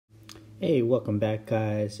Hey, welcome back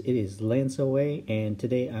guys. It is Lance Away, and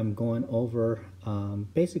today I'm going over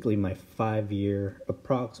basically my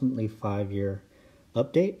approximately 5-year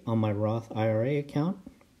update on my Roth IRA account.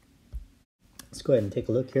 Let's go ahead and take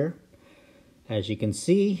a look here. As you can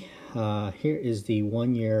see, here is the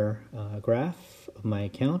 1-year graph of my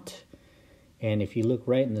account. And if you look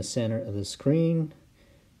right in the center of the screen,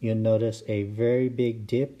 you'll notice a very big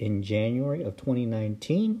dip in January of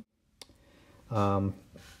 2019.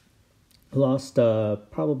 Lost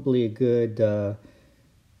probably a good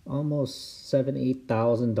almost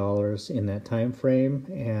 $7,000-8,000 in that time frame,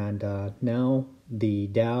 and now the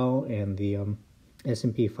Dow and the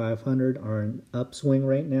S&P 500 are in upswing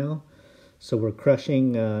right now, so we're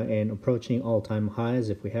crushing and approaching all-time highs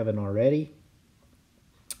if we haven't already.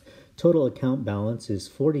 Total account balance is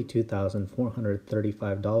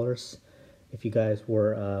 $42,435. If you guys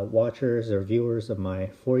were watchers or viewers of my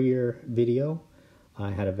 4-year video,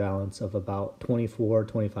 I had a balance of about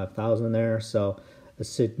 25,000 there, so a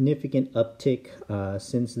significant uptick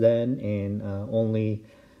since then, and only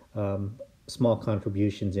small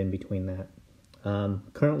contributions in between that.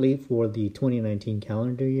 Currently, for the 2019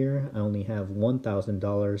 calendar year, I only have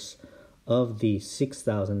 $1,000 of the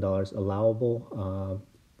 $6,000 allowable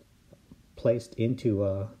placed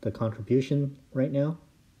into the contribution right now.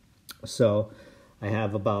 So I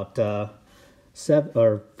have about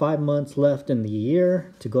 5 months left in the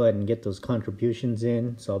year to go ahead and get those contributions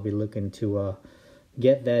in. So I'll be looking to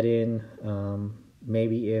get that in,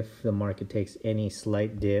 maybe if the market takes any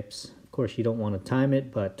slight dips. Of course, you don't want to time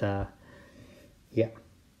it, but yeah.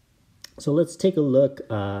 So let's take a look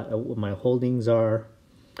at what my holdings are.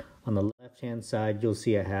 On the left-hand side, you'll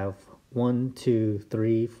see I have 1, 2,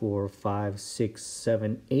 3, 4, 5, 6,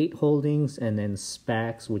 7, 8 holdings, and then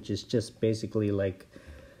SPACs, which is just basically like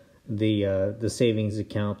the savings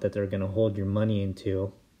account that they're going to hold your money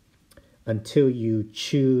into until you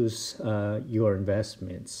choose your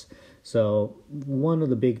investments. So one of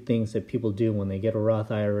the big things that people do when they get a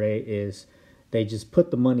Roth IRA is they just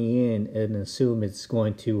put the money in and assume it's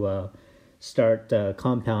going to start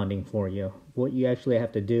compounding for you. What you actually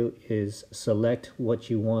have to do is select what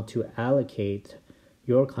you want to allocate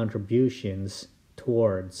your contributions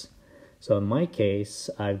towards. So in my case,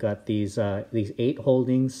 I've got these 8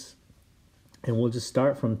 holdings, and we'll just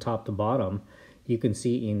start from top to bottom. You can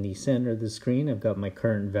see in the center of the screen, I've got my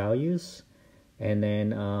current values, and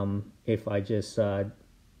then if I just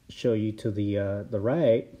show you to the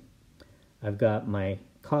right, I've got my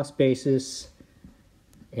cost basis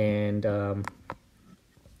and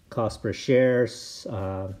cost per shares.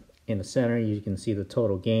 In the center, you can see the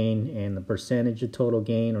total gain and the percentage of total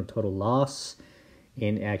gain or total loss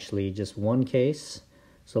in actually just one case.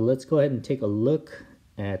 So let's go ahead and take a look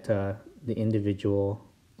at the individual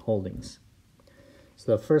holdings.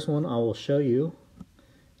 So the first one I will show you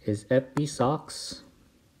is FB Stocks,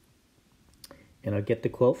 and I'll get the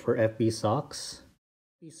quote for FB Stocks.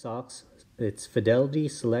 FB Stocks, it's Fidelity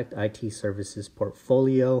Select IT Services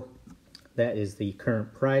Portfolio. That is the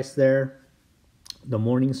current price there. The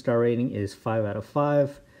Morningstar rating is 5 out of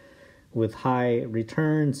 5. With high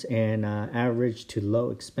returns and average to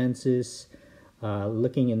low expenses.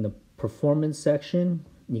 Looking in the performance section,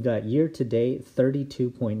 you got year to date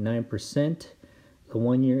 32.9%. The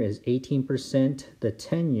 1 year is 18%. The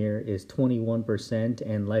 10-year is 21%,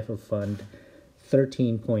 and life of fund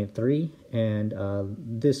 13.3%. And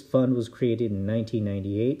this fund was created in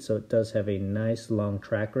 1998, so it does have a nice long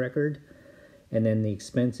track record. And then the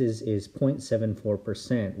expenses is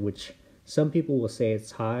 0.74%, which some people will say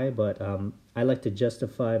it's high, but I like to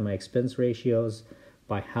justify my expense ratios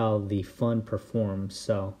by how the fund performs.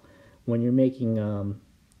 So when you're making an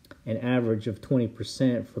average of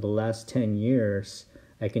 20% for the last 10 years,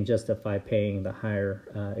 I can justify paying the higher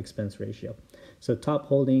expense ratio. So top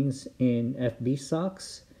holdings in FB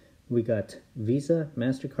Stocks, we got Visa,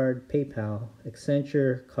 MasterCard, PayPal,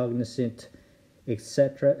 Accenture, Cognizant,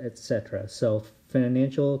 etc., etc. So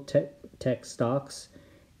financial tech stocks,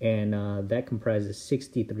 and that comprises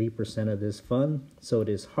 63% of this fund. So it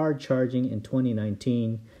is hard charging in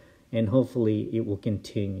 2019, and hopefully it will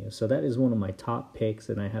continue. So that is one of my top picks,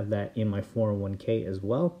 and I have that in my 401k as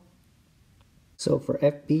well. So for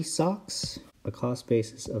FB Stocks, a cost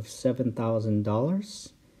basis of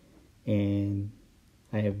 $7,000, and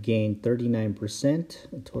I have gained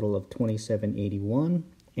 39%, a total of $27.81.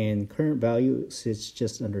 And current value sits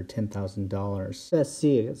just under $10,000.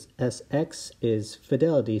 SCSX is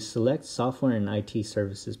Fidelity Select Software and IT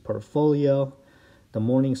Services Portfolio. The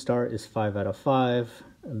Morningstar is 5 out of 5.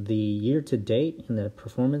 The year to date in the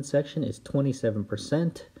performance section is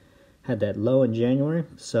 27%. Had that low in January,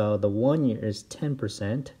 so the 1 year is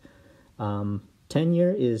 10%.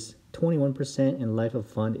 10-year is 21% and life of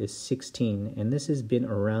fund is 16%. And this has been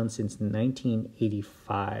around since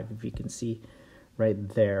 1985, if you can see right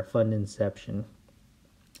there, fund inception.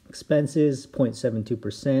 Expenses,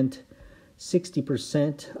 0.72%.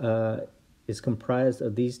 60% is comprised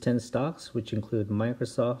of these 10 stocks, which include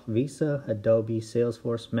Microsoft, Visa, Adobe,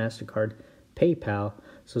 Salesforce, MasterCard, PayPal.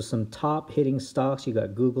 So some top hitting stocks. You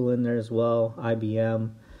got Google in there as well,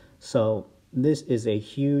 IBM. So this is a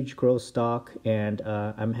huge growth stock, and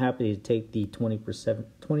I'm happy to take the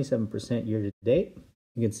 27% year to date.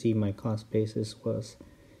 You can see my cost basis was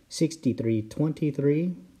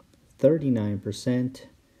 63.23, 39%,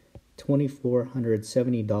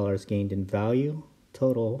 $2,470 gained in value.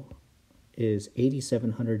 Total is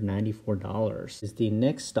 $8,794. Is the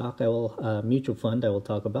next stock mutual fund I will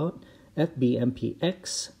talk about.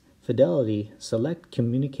 FBMPX, Fidelity Select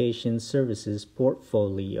Communication Services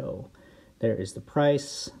Portfolio. There is the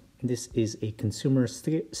price. This is a consumer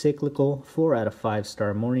cyclical, 4 out of 5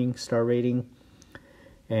 star Morningstar rating.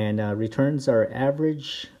 And returns are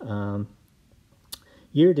average.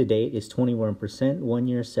 Year to date is 21%, 1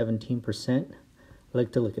 year 17%. I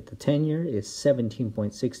like to look at the 10-year is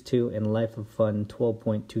 17.62 and life of fund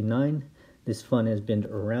 12.29. This fund has been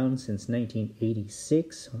around since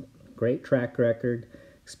 1986. Great track record.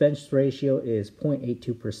 Expense ratio is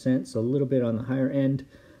 0.82%, so a little bit on the higher end.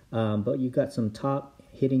 But you got some top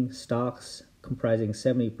hitting stocks comprising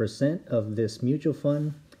 70% of this mutual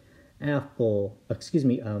fund.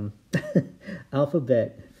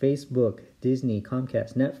 Alphabet, Facebook, Disney,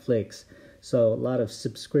 Comcast, Netflix. So a lot of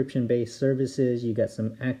subscription-based services. You got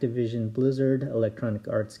some Activision, Blizzard, Electronic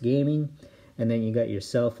Arts Gaming, and then you got your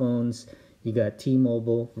cell phones. You got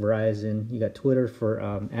T-Mobile, Verizon. You got Twitter for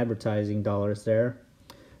advertising dollars there.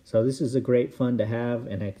 So this is a great fund to have,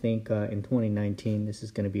 and I think in 2019 this is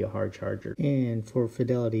going to be a hard charger. And for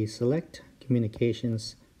Fidelity Select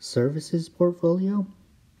Communications Services portfolio,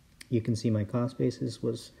 you can see my cost basis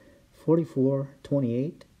was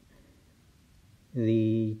 $44.28.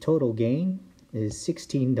 The total gain is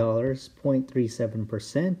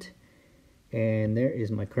 $16.37%, and there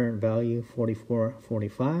is my current value,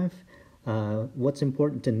 $44.45. What's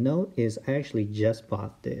important to note is I actually just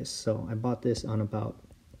bought this. So I bought this on about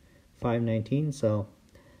 $5.19, so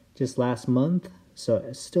just last month. So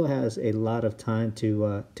it still has a lot of time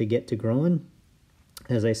to get to growing.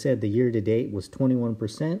 As I said, the year to date was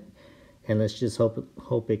 21%, and let's just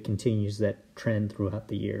hope it continues that trend throughout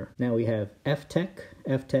the year. Now we have FTech.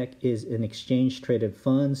 FTech is an exchange traded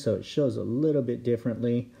fund, so it shows a little bit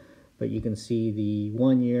differently, but you can see the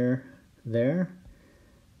 1 year there.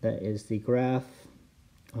 That is the graph.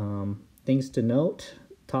 Things to note: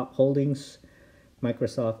 top holdings: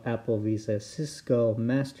 Microsoft, Apple, Visa, Cisco,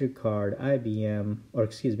 MasterCard,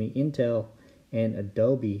 Intel, and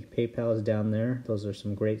Adobe. PayPal is down there. Those are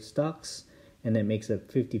some great stocks, and that makes it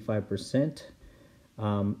 55%.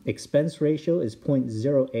 Expense ratio is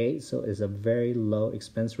 0.08, so it's a very low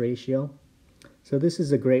expense ratio. So this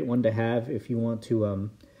is a great one to have if you want to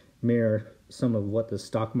mirror some of what the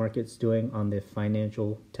stock market's doing on the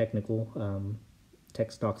financial, technical,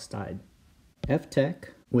 tech stock side. FTech,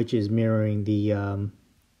 which is mirroring the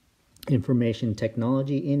Information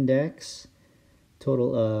Technology Index,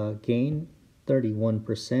 total gain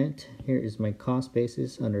 31%. Here is my cost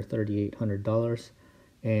basis, under $3,800,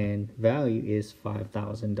 and value is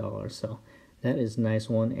 $5,000. So that is a nice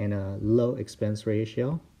one, and a low expense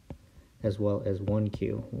ratio, as well as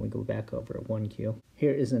 1Q. When we go back over 1Q.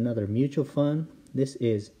 Here is another mutual fund. This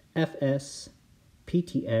is FSPTX,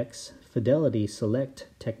 Fidelity Select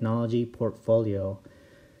Technology Portfolio.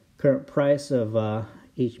 Current price of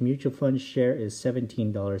each mutual fund share is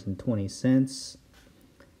 $17.20.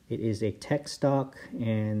 It is a tech stock,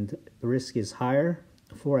 and the risk is higher.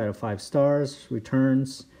 4 out of 5 stars.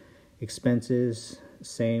 Returns, expenses,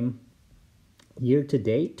 same. Year to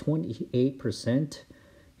date, 28%.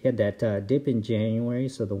 Had that dip in January,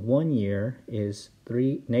 so the 1 year is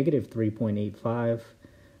negative 3.85,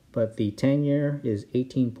 but the 10-year is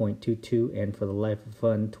 18.22, and for the life of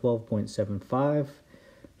fund, 12.75.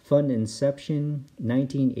 Fund inception,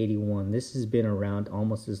 1981. This has been around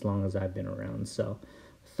almost as long as I've been around, so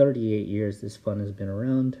 38 years this fund has been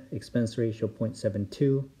around. Expense ratio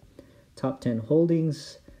 0.72. Top 10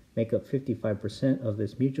 holdings make up 55% of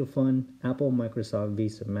this mutual fund. Apple, Microsoft,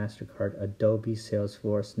 Visa, MasterCard, Adobe,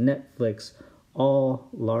 Salesforce, Netflix, all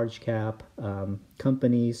large cap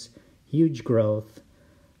companies, huge growth.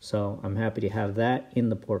 So I'm happy to have that in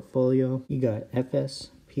the portfolio. You got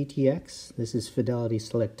FSPTX. This is Fidelity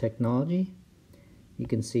Select Technology. You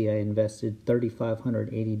can see I invested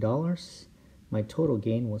 $3,580. My total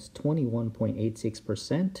gain was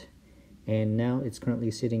 21.86%. and now it's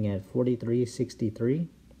currently sitting at $43.63,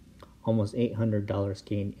 almost $800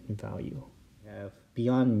 gain in value. We have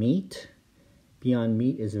Beyond Meat. Beyond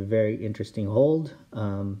Meat is a very interesting hold.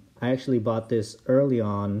 I actually bought this early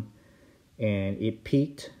on and it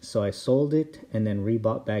peaked, so I sold it and then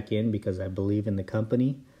rebought back in because I believe in the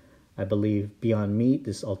company. I believe Beyond Meat,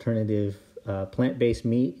 this alternative plant-based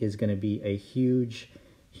meat, is going to be a huge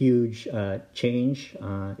change.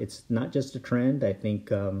 It's not just a trend. I think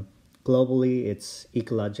globally it's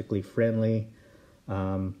ecologically friendly.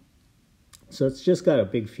 So it's just got a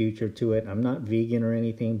big future to it. I'm not vegan or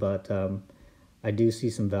anything, but I do see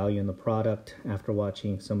some value in the product after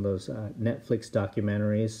watching some of those Netflix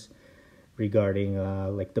documentaries regarding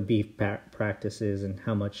like the beef practices and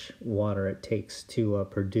how much water it takes to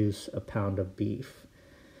produce a pound of beef.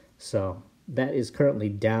 So that is currently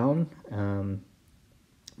down,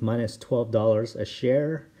 minus $12 a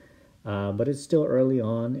share, but it's still early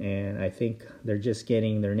on, and I think they're just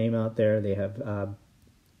getting their name out there. They have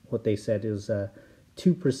what they said is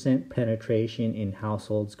 2% penetration in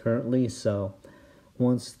households currently. So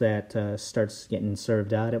once that starts getting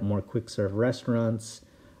served out at more quick serve restaurants,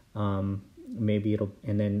 maybe it'll,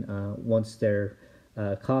 and then once their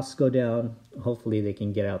costs go down, hopefully they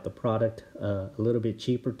can get out the product a little bit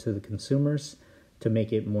cheaper to the consumers to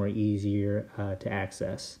make it more easier to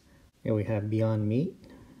access. And we have Beyond Meat.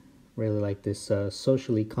 Really like this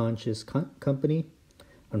socially conscious company.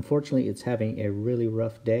 Unfortunately, it's having a really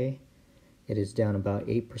rough day. It is down about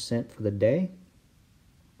 8% for the day.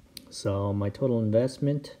 So my total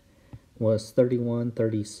investment was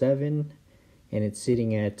 $31.37, and it's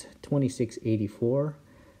sitting at $26.84,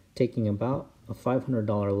 taking about a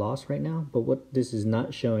 $500 loss right now. But what this is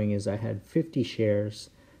not showing is I had 50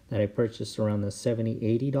 shares that I purchased around the $70,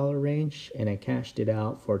 $80 range, and I cashed it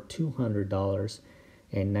out for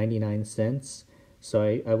 $200.99. So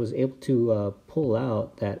I was able to pull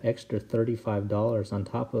out that extra $35 on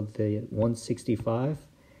top of the $165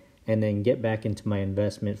 and then get back into my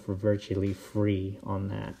investment for virtually free on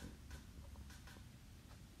that.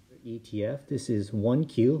 ETF, this is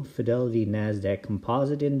 1Q, Fidelity NASDAQ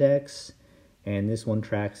Composite Index, and this one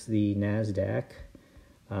tracks the NASDAQ.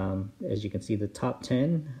 As you can see, the top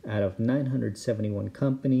 10 out of 971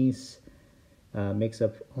 companies makes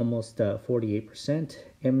up almost 48%.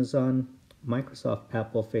 Amazon, Microsoft,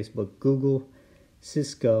 Apple, Facebook, Google,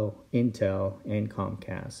 Cisco, Intel, and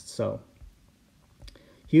Comcast. So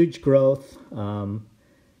huge growth.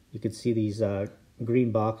 You could see these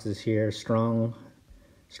green boxes here. Strong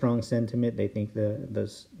sentiment. They think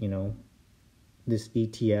this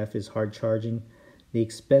ETF is hard charging. The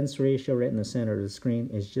expense ratio right in the center of the screen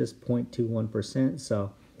is just 0.21%.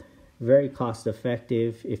 So very cost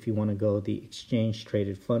effective if you want to go the exchange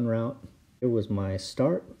traded fund route. Here was my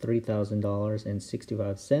start,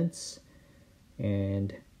 $3,000.65,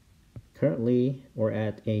 and currently we're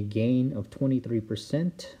at a gain of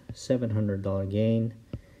 23%, $700 gain.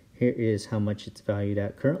 Here is how much it's valued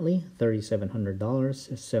at currently,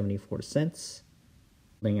 $3,700.74.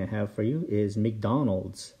 Thing I have for you is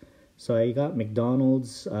McDonald's. So I got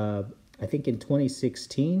McDonald's, I think in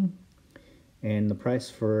 2016. And the price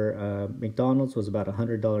for McDonald's was about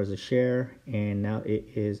 $100 a share, and now it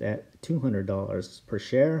is at $200 per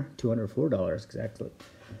share, $204 exactly.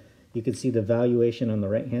 You can see the valuation on the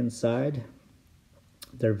right-hand side.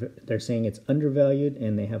 They're saying it's undervalued,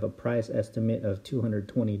 and they have a price estimate of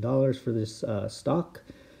 $220 for this stock.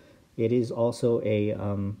 It is also a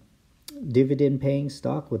dividend-paying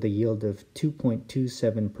stock with a yield of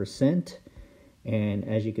 2.27%, and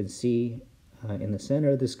as you can see, in the center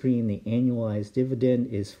of the screen, the annualized dividend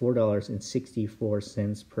is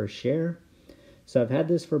 $4.64 per share. So I've had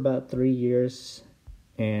this for about 3 years,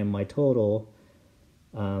 and my total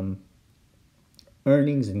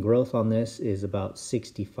earnings and growth on this is about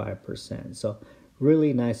 65%. So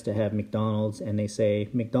really nice to have McDonald's, and they say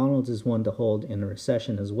McDonald's is one to hold in a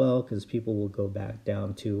recession as well, because people will go back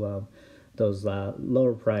down to those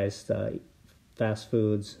lower priced fast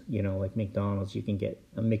foods, like McDonald's. You can get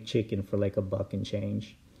a McChicken for like $1 and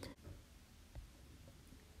change.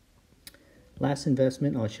 Last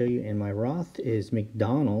investment I'll show you in my Roth is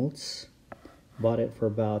McDonald's. Bought it for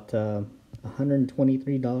about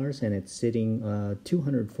 $123, and it's sitting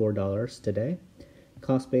 $204 today.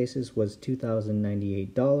 Cost basis was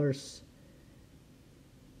 $2,098.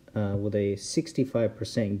 With a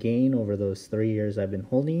 65% gain over those 3 years I've been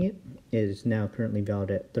holding it. It is now currently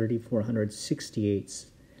valued at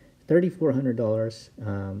 $3,400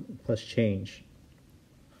 plus change.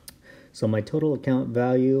 So my total account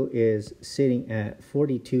value is sitting at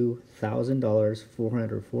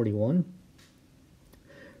 $42,441.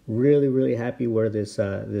 really happy where this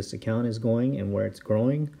this account is going and where it's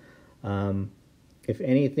growing. If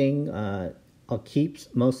anything, I'll keep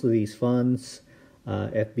most of these funds,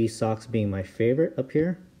 FB stocks being my favorite up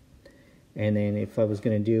here. And then if I was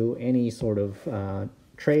going to do any sort of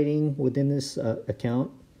trading within this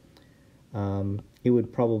account, it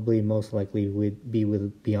would probably most likely be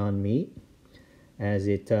with Beyond Meat. As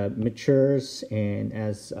it matures and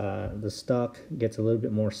as the stock gets a little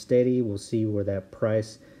bit more steady, we'll see where that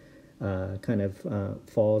price kind of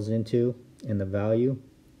falls into in the value,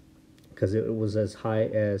 because it was as high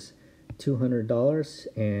as $200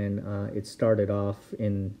 and it started off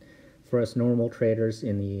for us normal traders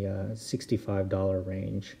in the $65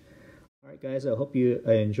 range. All right, guys, I hope you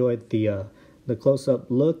enjoyed the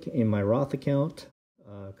close-up look in my Roth account.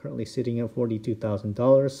 Currently sitting at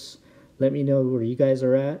 $42,000. Let me know where you guys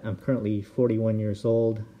are at. I'm currently 41 years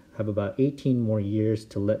old. Have about 18 more years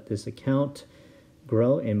to let this account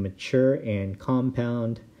grow and mature and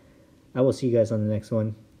compound. I will see you guys on the next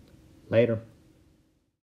one. Later.